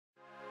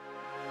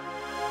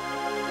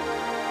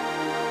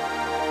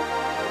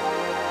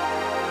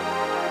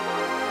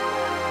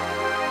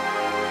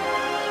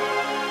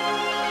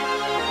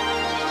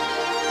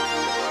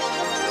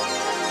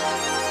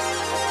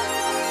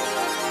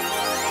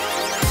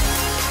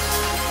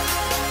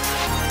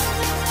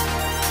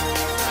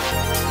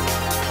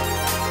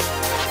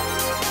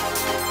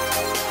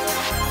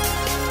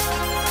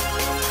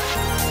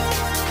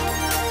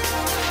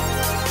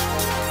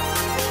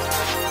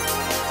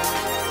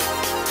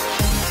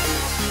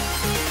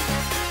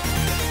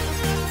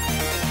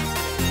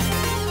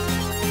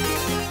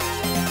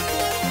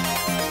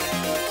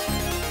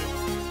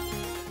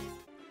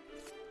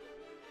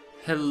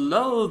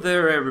Hello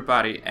there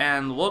everybody,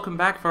 and welcome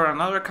back for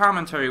another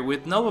commentary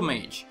with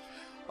NovaMage.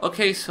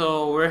 Okay,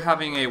 so we're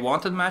having a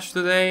wanted match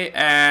today,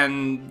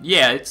 and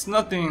yeah, it's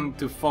nothing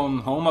to phone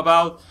home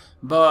about,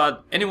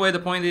 but anyway, the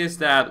point is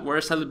that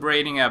we're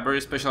celebrating a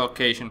very special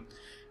occasion.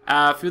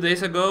 A few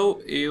days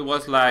ago, it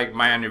was like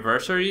my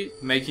anniversary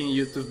making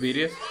YouTube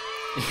videos.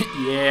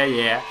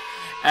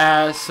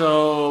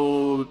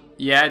 So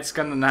yeah, it's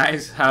kinda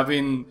nice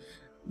having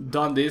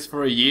done this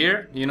for a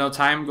year. You know,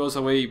 time goes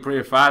away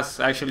pretty fast.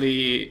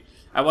 Actually,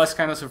 I was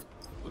kind of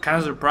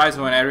surprised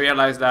when I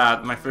realized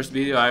that my first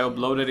video, I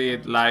uploaded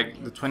it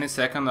like the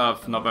 22nd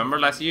of November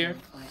last year,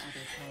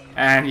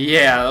 and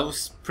yeah, that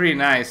was pretty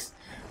nice.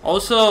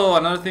 Also,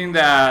 another thing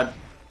that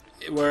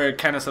we're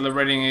kind of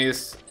celebrating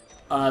is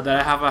that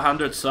I have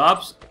 100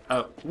 subs.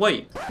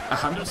 Wait,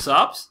 100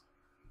 subs?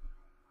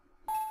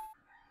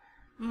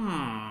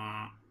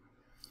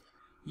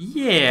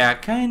 Yeah,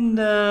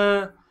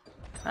 kinda.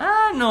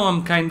 I know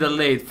I'm kinda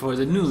late for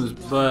the news,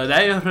 but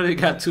I already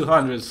got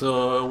 200,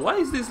 so why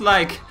is this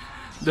like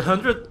the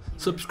 100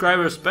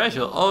 subscriber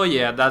special? Oh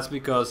yeah, that's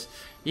because,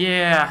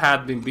 yeah, I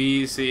had been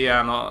busy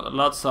and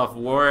lots of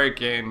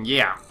work, and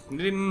yeah,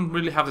 didn't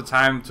really have the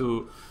time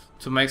to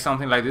make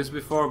something like this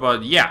before,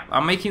 but yeah,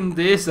 I'm making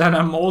this, and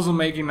I'm also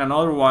making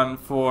another one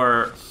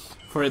for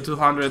a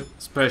 200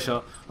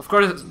 special. Of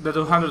course, the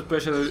 200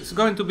 special is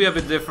going to be a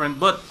bit different,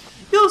 but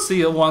you'll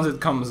see it once it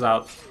comes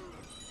out.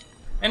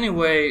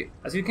 Anyway,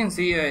 as you can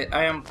see,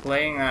 I am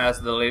playing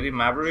as the Lady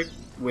Maverick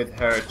with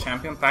her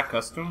Champion Pack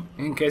costume.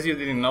 In case you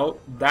didn't know,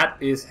 that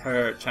is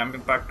her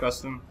Champion Pack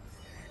costume.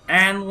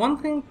 And one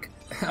thing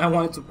I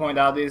wanted to point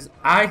out is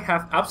I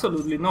have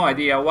absolutely no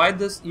idea why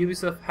does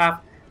Ubisoft have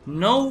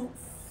no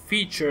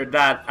feature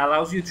that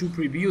allows you to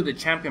preview the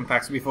Champion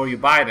Packs before you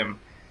buy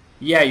them.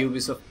 Yeah,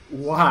 Ubisoft,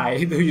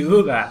 why do you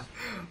do that?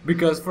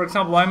 Because, for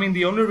example, I mean,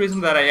 the only reason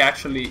that I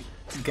actually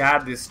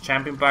got this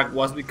champion pack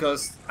was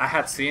because I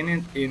had seen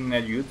it in a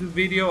YouTube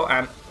video,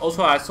 and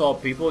also I saw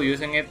people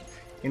using it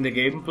in the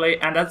gameplay,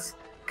 and that's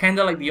kind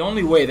of like the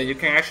only way that you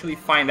can actually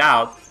find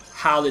out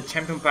how the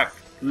champion pack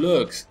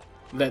looks,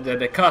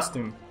 the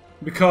costume,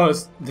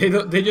 because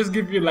they just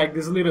give you like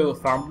this little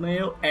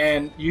thumbnail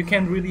and you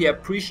can't really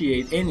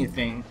appreciate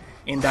anything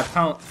in that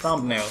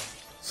thumbnail.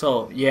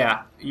 So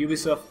yeah,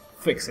 Ubisoft,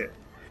 fix it.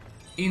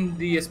 In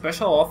the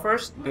special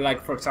offers,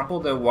 like for example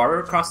the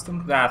water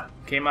costume that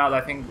came out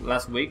I think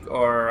last week,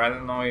 or I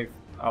don't know if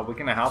a week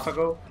and a half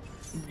ago,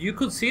 you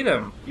could see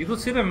them. You could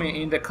see them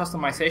in the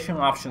customization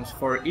options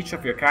for each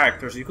of your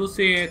characters. You could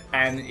see it,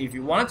 and if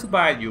you wanted to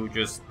buy it, you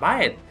just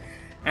buy it.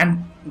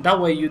 And that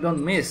way you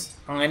don't miss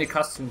on any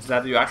costumes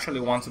that you actually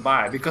want to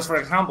buy. Because for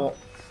example,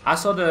 I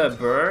saw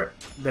the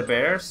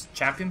bear's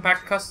champion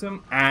pack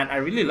costume and I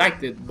really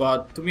liked it,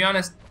 but to be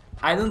honest,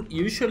 I don't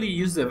usually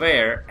use the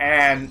bear,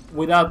 and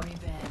without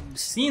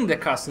seeing the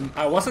costume,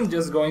 I wasn't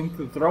just going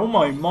to throw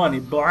my money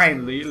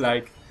blindly,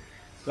 like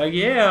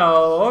yeah,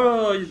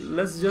 oh,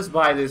 let's just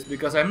buy this,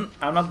 because I'm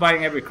not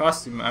buying every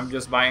costume. I'm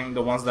just buying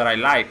the ones that I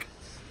like,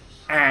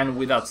 and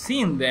without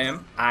seeing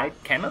them, I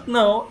cannot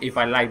know if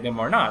I like them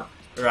or not,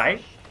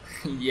 right?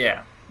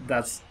 Yeah,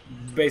 that's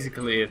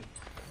basically it.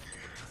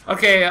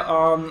 Okay,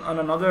 on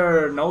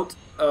another note,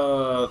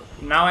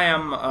 now I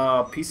am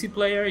a PC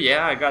player.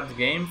 Yeah, I got the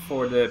game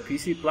for the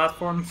PC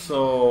platform,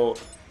 so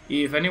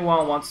if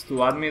anyone wants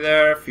to add me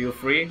there, feel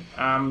free.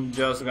 I'm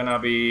just gonna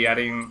be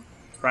adding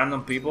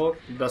random people.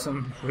 It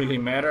doesn't really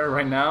matter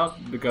right now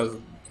because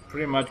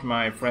pretty much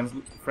my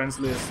friends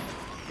list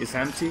is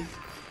empty.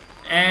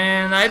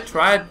 And I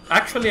tried,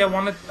 actually I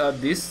wanted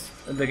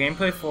the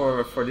gameplay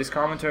for this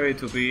commentary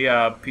to be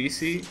a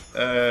PC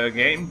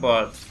game,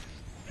 but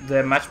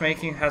the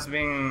matchmaking has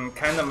been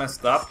kind of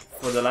messed up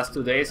for the last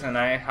 2 days, and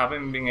I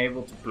haven't been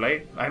able to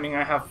play. I mean,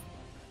 I have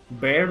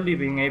barely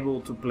been able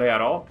to play at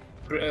all.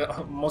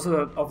 Most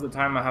of the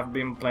time I have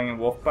been playing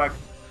Wolfpack,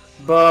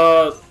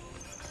 but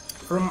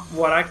from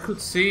what I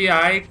could see,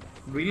 I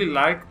really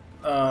like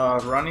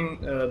running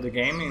the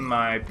game in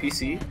my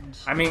PC.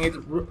 I mean,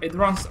 it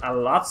runs a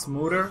lot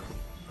smoother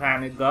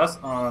than it does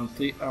on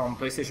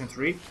PlayStation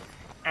 3.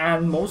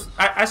 And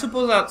I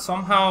suppose that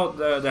somehow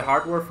the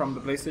hardware from the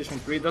PlayStation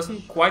 3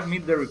 doesn't quite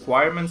meet the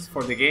requirements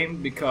for the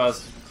game,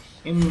 because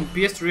in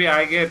PS3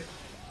 I get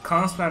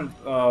constant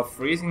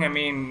freezing. I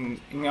mean,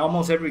 in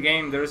almost every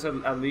game there's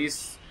at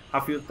least a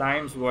few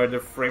times where the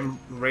frame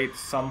rate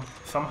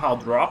somehow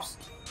drops,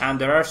 and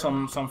there are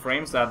some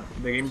frames that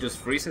the game just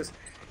freezes.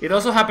 It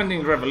also happened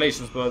in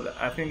Revelations, but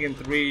I think in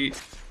 3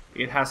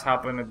 it has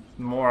happened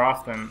more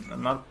often.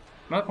 I'm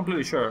not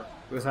completely sure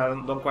because I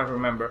don't quite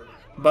remember.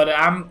 But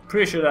I'm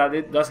pretty sure that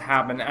it does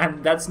happen,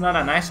 and that's not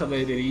an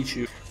isolated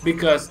issue,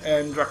 because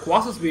in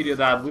Draquasa's video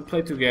that we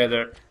played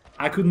together,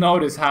 I could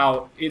notice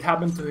how it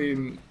happened to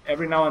him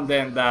every now and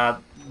then,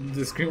 that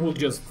the screen will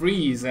just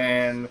freeze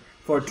and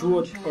for 2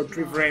 or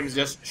 3 frames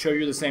just show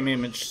you the same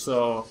image.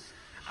 So,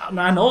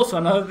 and also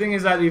another thing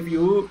is that if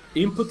you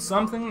input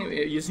something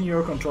using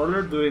your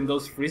controller doing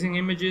those freezing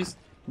images,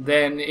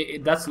 then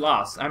that's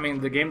lost. I mean,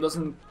 the game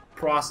doesn't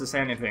process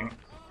anything.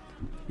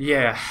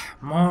 Yeah,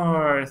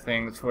 more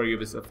things for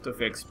Ubisoft to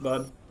fix,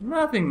 but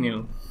nothing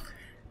new.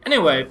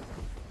 Anyway,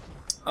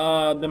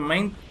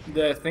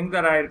 the thing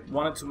that I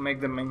wanted to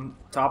make the main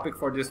topic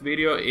for this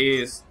video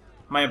is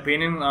my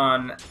opinion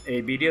on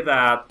a video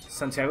that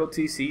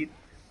SantiagoTZ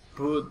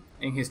put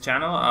in his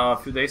channel a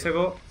few days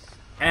ago.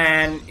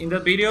 And in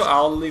that video,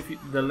 I'll leave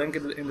the link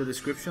in the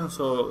description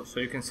so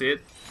you can see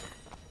it.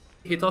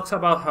 He talks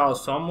about how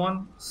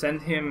someone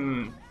sent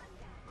him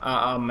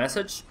a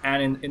message,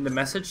 and in the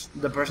message,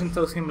 the person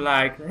tells him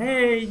like,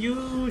 "Hey,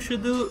 you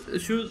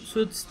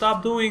should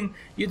stop doing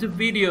YouTube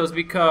videos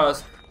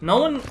because no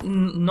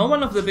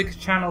one of the big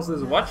channels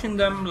is watching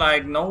them.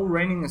 Like, no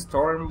Raining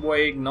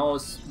Stormwake, no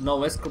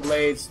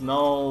Escalades,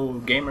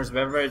 no Gamers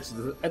Beverage,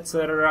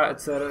 etc.,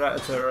 etc.,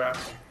 etc."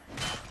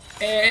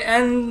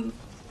 And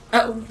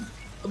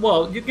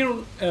well, you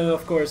can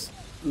of course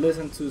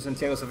listen to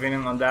Santiago's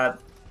opinion on that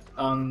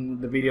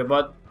on the video,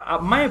 but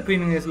my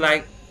opinion is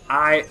like,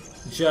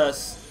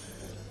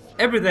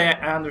 every day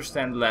I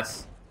understand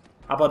less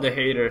about the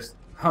haters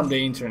on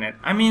the internet.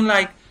 I mean,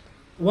 like,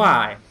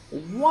 why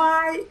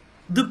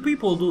do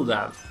people do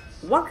that?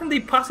 What can they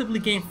possibly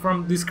gain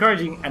from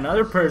discouraging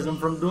another person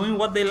from doing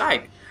what they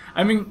like?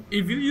 I mean,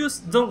 if you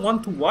just don't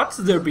want to watch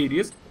their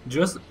videos,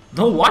 just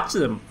don't watch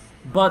them.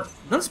 But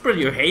don't spread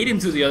your hate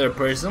into the other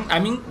person. I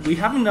mean, we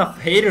have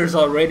enough haters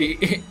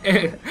already.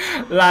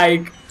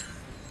 Like,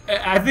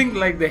 I think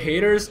like the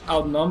haters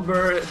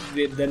outnumber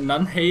the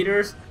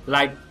non-haters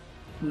like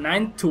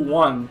 9 to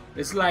 1.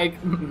 It's like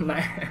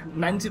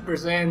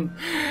 90%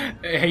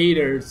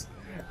 haters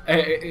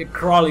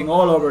crawling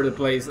all over the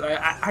place.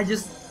 I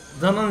just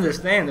don't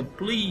understand.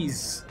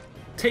 Please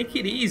take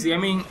it easy. I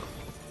mean,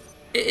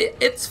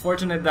 it's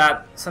fortunate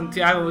that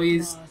Santiago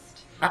is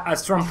a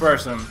strong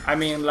person. I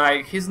mean,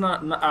 like, he's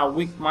not a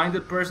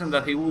weak-minded person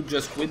that he would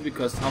just quit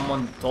because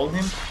someone told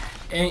him.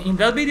 And in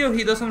that video,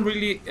 he doesn't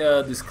really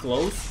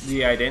disclose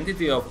the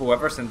identity of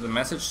whoever sent the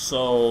message,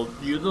 so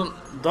you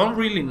don't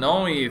really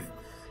know if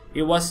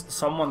it was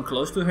someone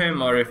close to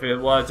him or if it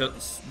was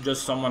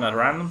just someone at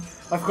random.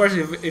 Of course,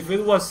 if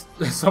it was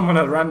someone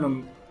at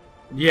random,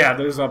 yeah,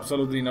 there's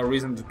absolutely no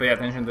reason to pay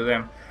attention to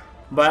them.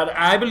 But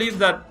I believe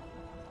that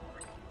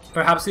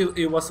perhaps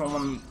it was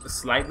someone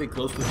slightly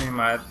close to him.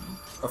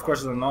 Of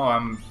course, I don't know,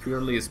 I'm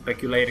purely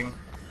speculating.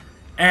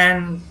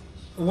 And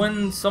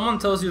when someone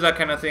tells you that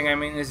kind of thing, I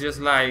mean, it's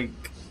just like,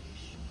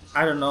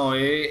 I don't know,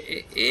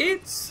 it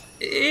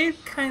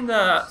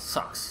kinda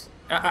sucks.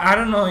 I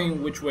don't know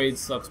in which way it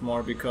sucks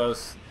more,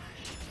 because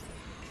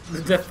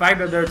the fact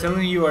that they're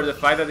telling you, or the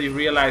fact that you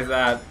realize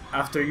that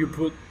after you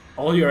put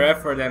all your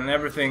effort and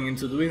everything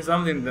into doing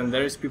something, then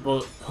there's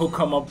people who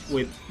come up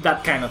with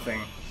that kind of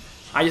thing.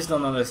 I just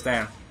don't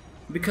understand.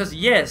 Because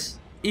yes,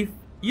 if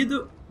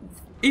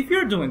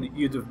you're doing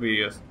YouTube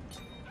videos,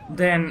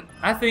 then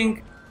I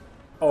think,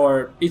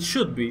 or it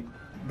should be,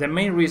 the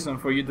main reason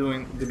for you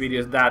doing the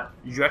videos that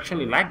you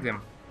actually like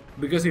them.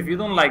 Because if you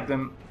don't like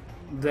them,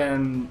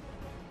 then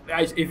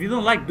if you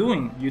don't like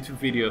doing YouTube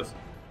videos,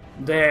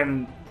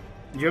 then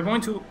you're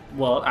going to,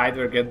 well,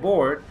 either get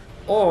bored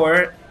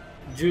or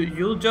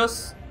you'll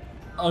just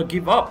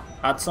give up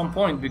at some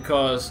point,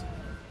 because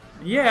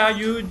yeah,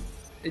 you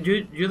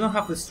don't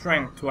have the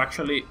strength to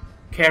actually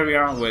carry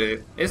on with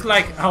it. It's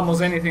like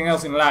almost anything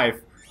else in life.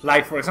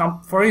 Like,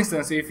 for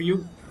instance, if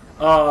you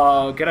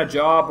get a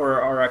job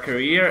or a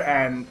career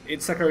and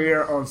it's a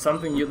career on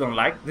something you don't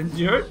like, then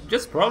you're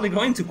just probably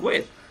going to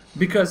quit,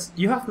 because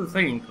you have to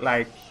think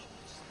like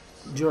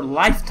your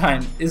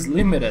lifetime is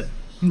limited.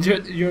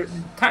 Your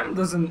time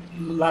doesn't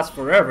last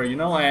forever, you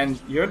know, and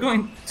you're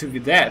going to be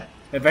dead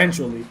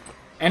eventually.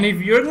 And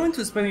if you're going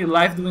to spend your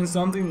life doing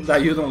something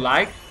that you don't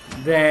like,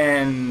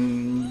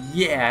 then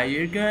yeah,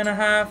 you're gonna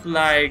have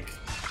like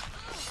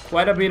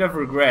quite a bit of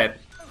regret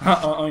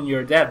on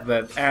your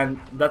deathbed, and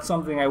that's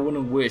something I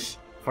wouldn't wish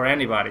for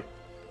anybody.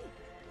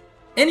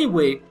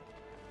 Anyway,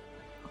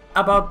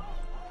 about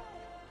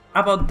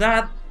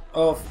that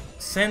of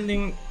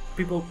sending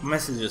people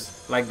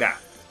messages like that,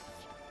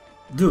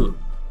 dude.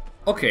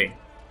 Okay,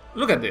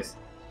 look at this.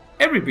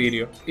 Every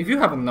video, if you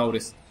haven't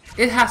noticed,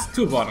 it has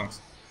two buttons.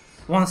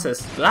 One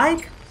says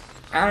like,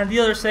 and the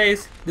other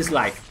says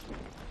dislike.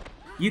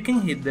 You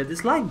can hit the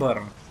dislike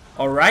button,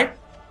 alright?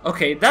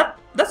 Okay,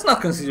 that's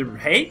not considered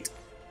hate.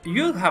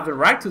 You have the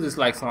right to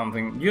dislike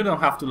something, you don't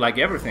have to like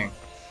everything.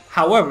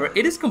 However,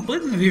 it is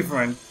completely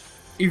different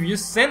if you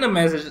send a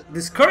message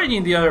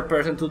discouraging the other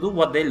person to do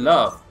what they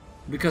love,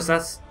 because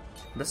that's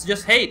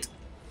just hate.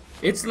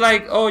 It's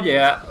like, oh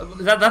yeah,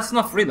 that's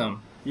not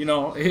freedom, you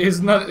know. It's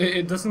not.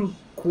 It doesn't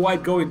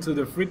quite go into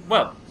the free.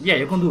 Well, yeah,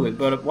 you can do it,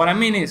 but what I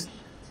mean is,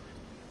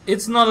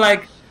 it's not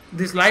like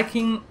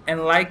disliking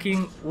and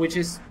liking, which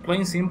is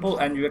plain simple,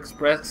 and you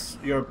express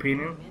your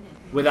opinion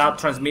without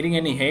transmitting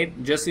any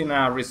hate, just in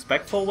a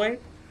respectful way.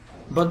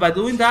 But by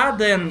doing that,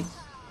 then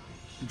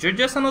you're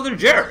just another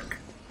jerk.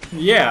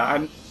 Yeah,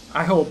 and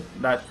I hope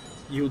that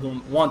you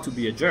don't want to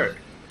be a jerk.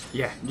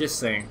 Yeah, just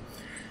saying.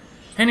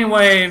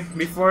 Anyway,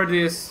 before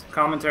this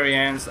commentary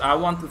ends, I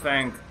want to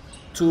thank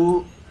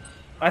two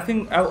I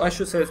think I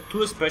should say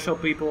two special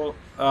people.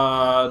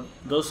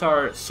 Those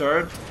are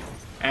Zerg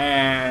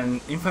and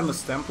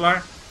Infamous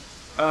Templar.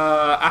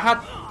 I had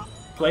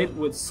played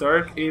with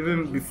Zerg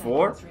even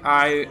before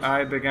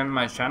I began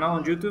my channel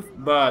on YouTube,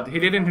 but he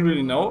didn't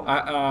really know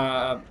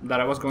that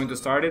I was going to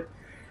start it.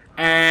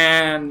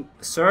 And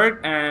Zerg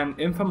and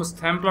Infamous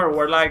Templar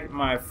were like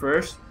my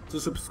first 2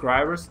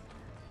 subscribers.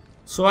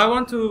 So I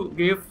want to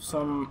give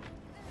some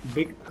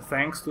big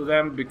thanks to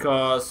them,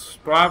 because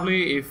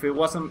probably if it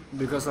wasn't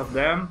because of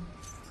them,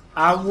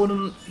 I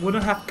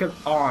wouldn't have kept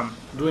on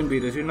doing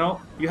videos, you know?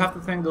 You have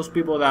to thank those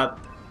people that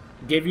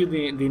gave you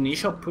the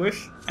initial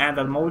push and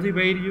that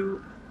motivate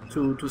you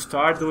to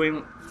start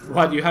doing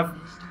what you have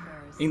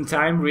in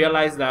time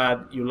realized that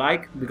you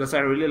like, because I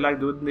really like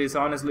doing this,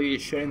 honestly,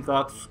 sharing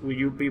thoughts with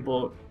you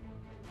people.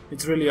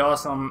 It's really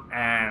awesome,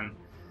 and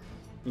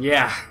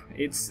yeah,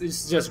 it's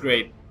just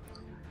great.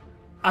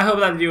 I hope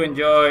that you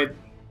enjoyed.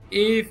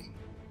 If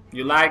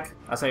you liked,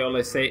 as I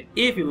always say,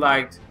 if you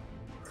liked,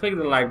 click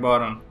the like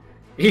button.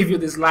 If you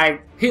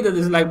disliked, hit the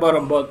dislike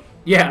button, but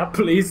yeah,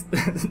 please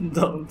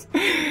don't.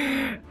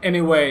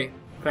 Anyway,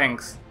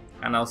 thanks,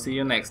 and I'll see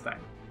you next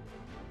time.